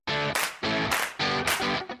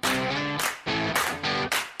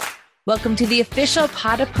Welcome to the official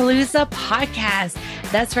Podapalooza podcast.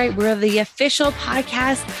 That's right. We're the official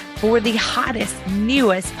podcast for the hottest,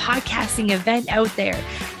 newest podcasting event out there.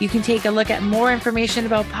 You can take a look at more information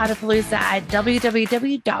about Podapalooza at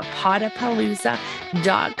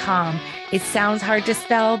www.podapalooza.com. It sounds hard to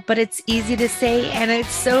spell, but it's easy to say, and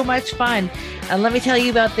it's so much fun. And let me tell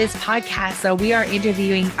you about this podcast. So we are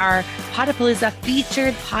interviewing our Podapalooza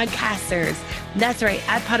featured podcasters. That's right.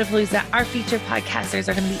 At Podapalooza, our featured podcasters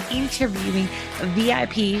are going to be interviewing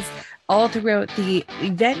VIPs all throughout the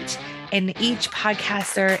event. And each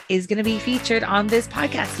podcaster is going to be featured on this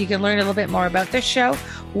podcast. You can learn a little bit more about their show,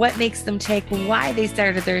 what makes them tick, why they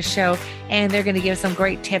started their show, and they're going to give some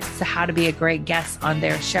great tips to how to be a great guest on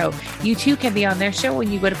their show. You too can be on their show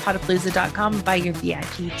when you go to podapalooza.com and buy your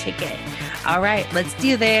VIP ticket. All right, let's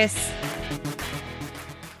do this.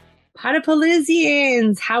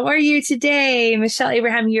 Podapaloozians, how are you today? Michelle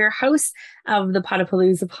Abraham, your host of the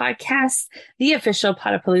Podapalooza podcast, the official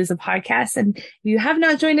Podapalooza podcast. And if you have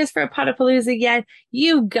not joined us for a Podapalooza yet,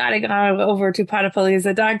 you got to go over to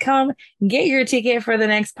podapalooza.com and get your ticket for the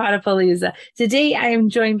next Podapalooza. Today, I am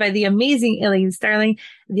joined by the amazing Elaine Starling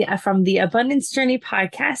from the Abundance Journey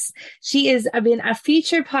podcast. She has been a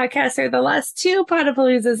featured podcaster the last 2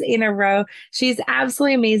 Podapaloozas in a row. She's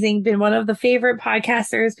absolutely amazing, been one of the favorite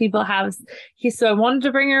podcasters people have. So I wanted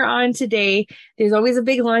to bring her on today. There's always a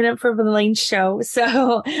big lineup for Elaine's show.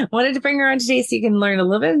 So I wanted to bring her on today so you can learn a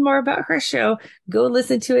little bit more about her show. Go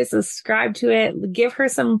listen to it, subscribe to it, give her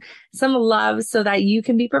some love so that you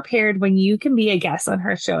can be prepared when you can be a guest on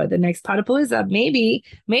her show at the next Podapalooza. Maybe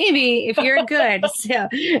if you're good.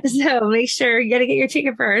 So make sure you got to get your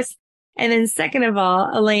ticket first. And then second of all,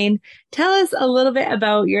 Elaine, tell us a little bit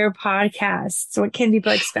about your podcast. So what can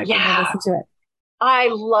people expect when they listen to it? I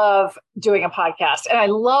love doing a podcast, and I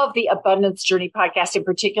love the Abundance Journey podcast in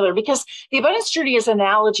particular, because the Abundance Journey is an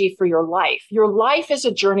analogy for your life. Your life is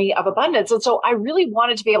a journey of abundance. And so I really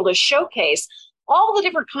wanted to be able to showcase all the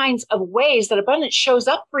different kinds of ways that abundance shows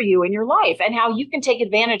up for you in your life and how you can take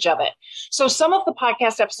advantage of it. So some of the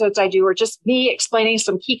podcast episodes I do are just me explaining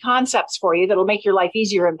some key concepts for you that'll make your life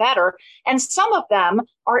easier and better. And some of them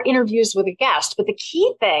are interviews with a guest. But the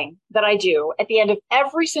key thing that I do at the end of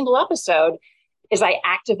every single episode is I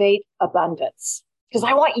activate abundance, because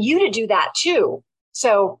I want you to do that too.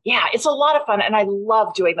 So yeah, it's a lot of fun, and I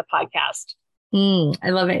love doing the podcast. I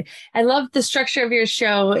love it. I love the structure of your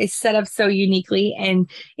show. It's set up so uniquely, and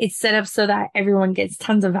it's set up so that everyone gets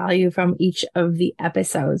tons of value from each of the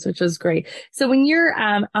episodes, which was great. So when you're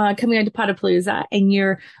coming onto Podapalooza and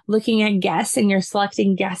you're looking at guests and you're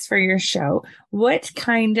selecting guests for your show, what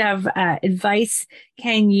kind of advice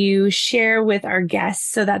can you share with our guests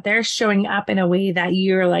so that they're showing up in a way that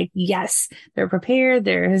you're like, yes, they're prepared.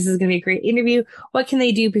 This is going to be a great interview. What can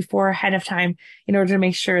they do before ahead of time in order to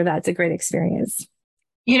make sure that's a great experience?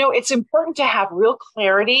 You know, it's important to have real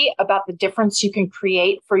clarity about the difference you can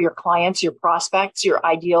create for your clients, your prospects, your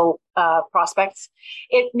ideal prospects.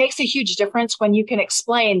 It makes a huge difference when you can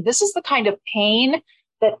explain, this is the kind of pain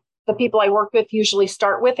that the people I work with usually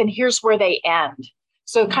start with, and here's where they end.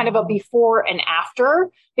 So kind of a before and after,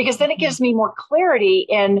 because then it gives me more clarity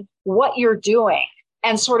in what you're doing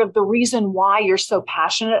and sort of the reason why you're so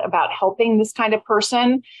passionate about helping this kind of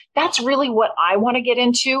person. That's really what I want to get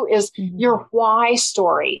into, is your why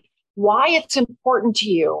story, why it's important to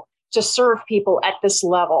you to serve people at this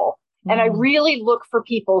level. And I really look for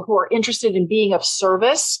people who are interested in being of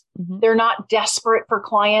service. They're not desperate for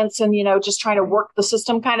clients and, just trying to work the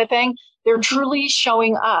system kind of thing. They're truly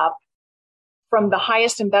showing up from the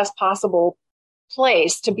highest and best possible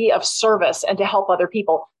place to be of service and to help other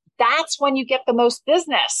people. That's when you get the most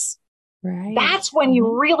business. Right. That's when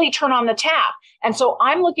you really turn on the tap. And so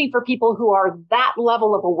I'm looking for people who are that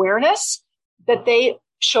level of awareness that they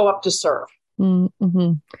show up to serve.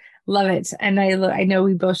 Love it. And I know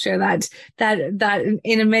we both share that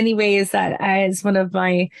in many ways that is one of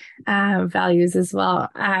my values as well.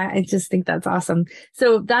 I just think that's awesome.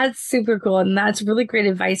 So that's super cool. And that's really great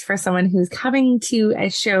advice for someone who's coming to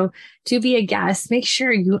a show to be a guest. Make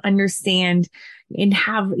sure you understand and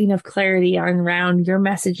have enough clarity around your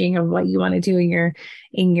messaging of what you want to do in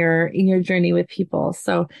your journey with people.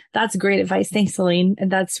 So that's great advice. Thanks, Elaine.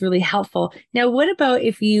 And that's really helpful. Now, what about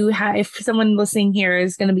if someone listening here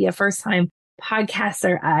is going to be a first time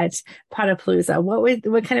podcaster at Podapalooza?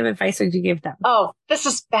 What kind of advice would you give them? Oh, this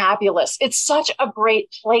is fabulous. It's such a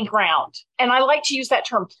great playground. And I like to use that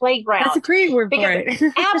term, playground. That's a great word for it.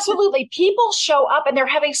 Absolutely. People show up and they're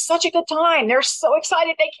having such a good time. They're so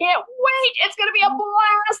excited. They can't wait. It's going to be a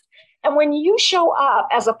blast. And when you show up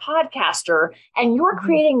as a podcaster and you're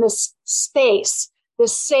creating this space,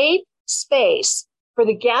 this safe space for for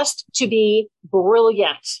the guest to be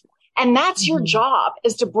brilliant. And that's your Mm-hmm. job,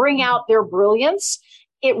 is to bring out their brilliance.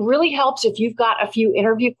 It really helps if you've got a few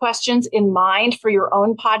interview questions in mind for your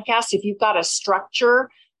own podcast, if you've got a structure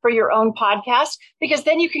for your own podcast, because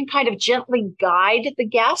then you can kind of gently guide the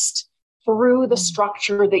guest through the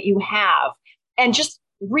structure that you have and just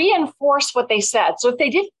reinforce what they said. So if they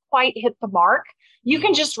didn't quite hit the mark, you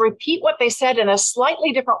can just repeat what they said in a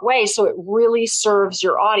slightly different way so it really serves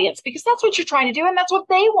your audience, because that's what you're trying to do and that's what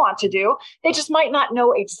they want to do. They just might not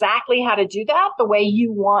know exactly how to do that the way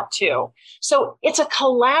you want to. So it's a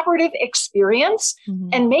collaborative experience,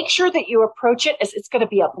 and make sure that you approach it as it's going to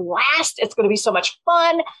be a blast. It's going to be so much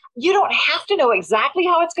fun. You don't have to know exactly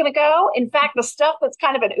how it's going to go. In fact, the stuff that's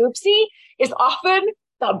kind of an oopsie is often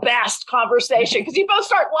the best conversation, because you both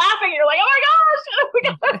start laughing. You're like, oh my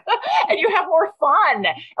gosh, and you have more fun.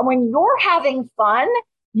 And when you're having fun,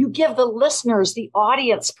 you give the listeners, the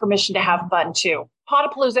audience, permission to have fun too.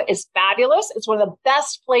 Podapalooza is fabulous. It's one of the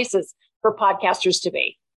best places for podcasters to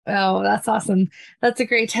be. Oh, that's awesome. That's a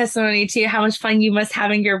great testimony to how much fun you must have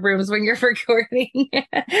in your rooms when you're recording.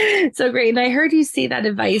 So great. And I heard you say that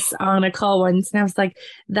advice on a call once, and I was like,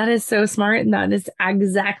 that is so smart. And that is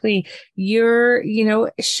exactly you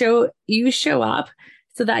show up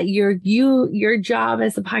so that your job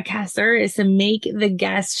as a podcaster is to make the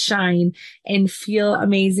guest shine and feel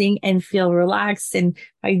amazing and feel relaxed. And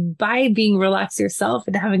by being relaxed yourself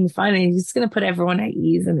and having fun, and it's going to put everyone at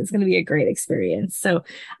ease, and it's going to be a great experience. So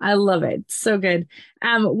I love it. So good.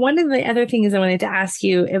 One of the other things I wanted to ask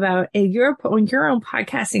you about your own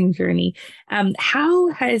podcasting journey. How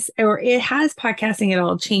has podcasting at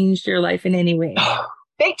all changed your life in any way?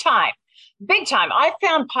 Big time. Big time. I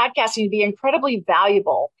found podcasting to be incredibly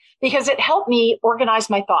valuable because it helped me organize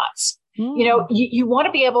my thoughts. You know, you want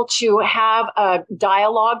to be able to have a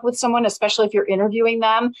dialogue with someone, especially if you're interviewing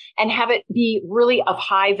them, and have it be really of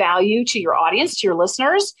high value to your audience, to your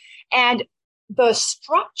listeners. And the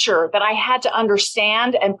structure that I had to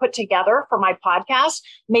understand and put together for my podcast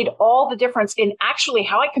made all the difference in actually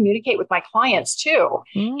how I communicate with my clients too.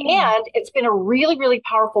 And it's been a really, really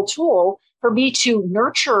powerful tool for me to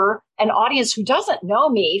nurture an audience who doesn't know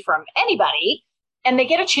me from anybody. And they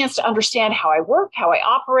get a chance to understand how I work, how I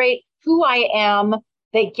operate, who I am.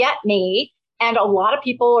 They get me. And a lot of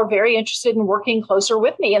people are very interested in working closer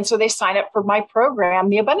with me. And so they sign up for my program,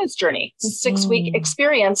 The Abundance Journey. It's a 6-week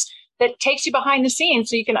experience that takes you behind the scenes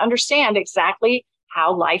so you can understand exactly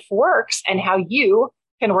how life works and how you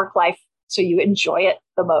can work life so you enjoy it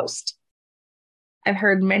the most. I've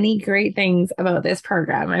heard many great things about this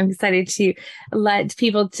program. I'm excited to let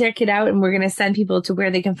people check it out, and we're going to send people to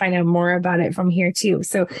where they can find out more about it from here too.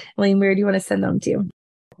 So, Elaine, where do you want to send them to?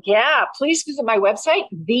 Yeah, please visit my website,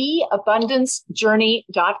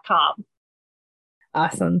 theabundancejourney.com.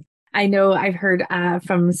 Awesome. I know I've heard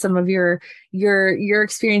from some of your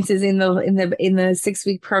experiences in the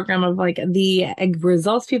 6-week program of like the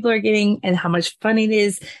results people are getting and how much fun it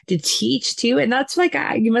is to teach too. And that's like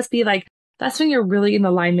you must be like, that's when you're really in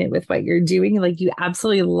alignment with what you're doing. Like you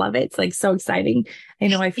absolutely love it. It's like so exciting. I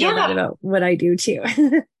know I feel that about what I do too.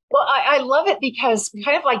 Well, I love it because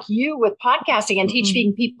kind of like you with podcasting and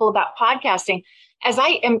teaching people about podcasting, as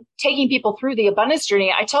I am taking people through the abundance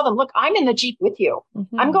journey, I tell them, look, I'm in the Jeep with you.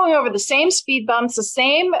 I'm going over the same speed bumps, the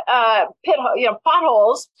same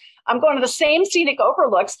potholes. I'm going to the same scenic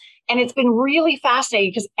overlooks. And it's been really fascinating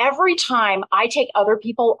because every time I take other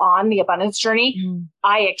people on the abundance journey,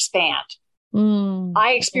 I expand.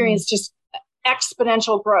 I experience just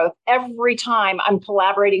exponential growth every time I'm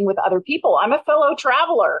collaborating with other people. I'm a fellow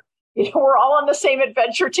traveler. You know, we're all on the same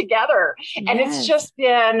adventure together. And it's just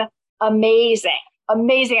been amazing,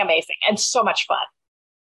 and so much fun.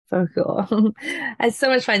 So cool. It's so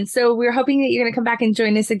much fun. So we're hoping that you're going to come back and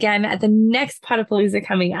join us again at the next Podapalooza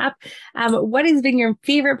coming up. What has been your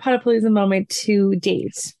favorite Podapalooza moment to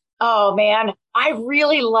date? Oh, man. I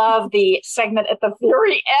really love the segment at the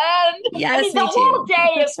very end. Yes, I mean, the whole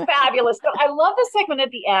day is fabulous, but I love the segment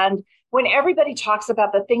at the end when everybody talks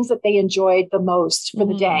about the things that they enjoyed the most for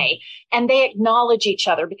the day, and they acknowledge each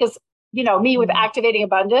other because, you know, me with activating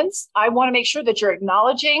abundance, I want to make sure that you're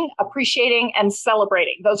acknowledging, appreciating, and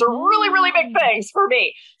celebrating. Those are really, really big things for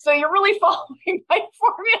me. So you're really following my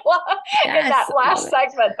formula in that last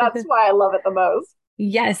segment. That's why I love it the most.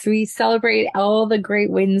 Yes, we celebrate all the great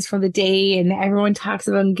wins from the day, and everyone talks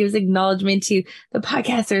about and gives acknowledgement to the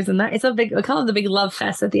podcasters. And that it's a big, we call it the big love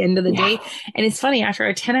fest at the end of the Yeah. day. And it's funny, after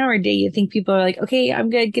a 10-hour day, you think people are like, okay, I'm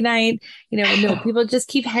good. Good night. But no, people just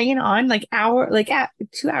keep hanging on like at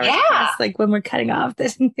 2 hours Yeah. past, like when we're cutting off.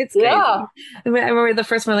 It's Yeah. crazy. I remember the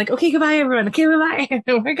first one, like, okay, goodbye, everyone. Okay, goodbye.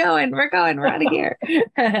 We're out of here.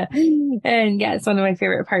 And yeah, it's one of my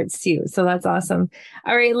favorite parts too. So that's awesome.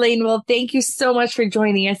 All right, Elaine. Well, thank you so much for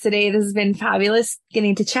joining us today. This has been fabulous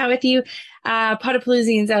getting to chat with you.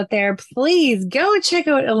 Potapaloozians out there, please go check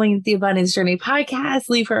out Elaine's The Abundance Journey podcast.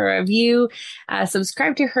 Leave her a review.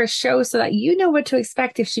 Subscribe to her show so that you know what to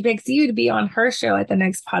expect if she picks you to be on her show at the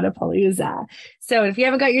next Potapalooza. So if you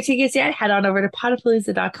haven't got your tickets yet, head on over to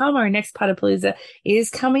potapalooza.com. Our next Potapalooza is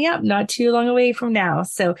coming up not too long away from now.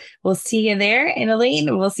 So we'll see you there. And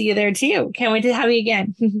Elaine, we'll see you there too. Can't wait to have you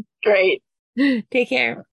again. Great. Take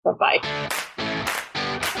care. Bye-bye.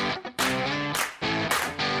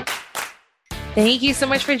 Thank you so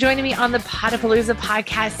much for joining me on the Potapalooza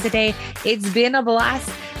podcast today. It's been a blast.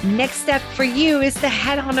 Next step for you is to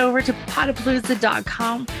head on over to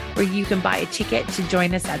potapalooza.com where you can buy a ticket to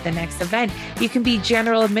join us at the next event. You can be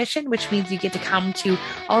general admission, which means you get to come to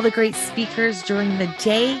all the great speakers during the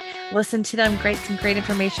day, listen to them, get some great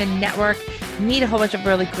information, network, meet a whole bunch of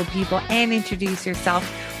really cool people, and introduce yourself.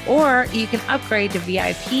 Or you can upgrade to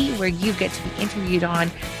VIP where you get to be interviewed on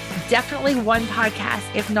definitely one podcast,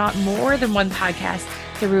 if not more than one podcast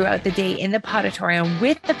throughout the day in the Podatorium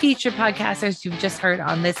with the featured podcasters you've just heard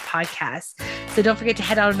on this podcast. So don't forget to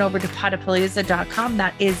head on over to potapalooza.com.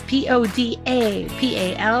 That is PODAPALOOZA,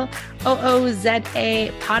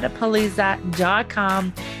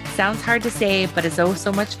 potapalooza.com. Sounds hard to say, but it's oh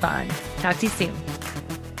so much fun. Talk to you soon.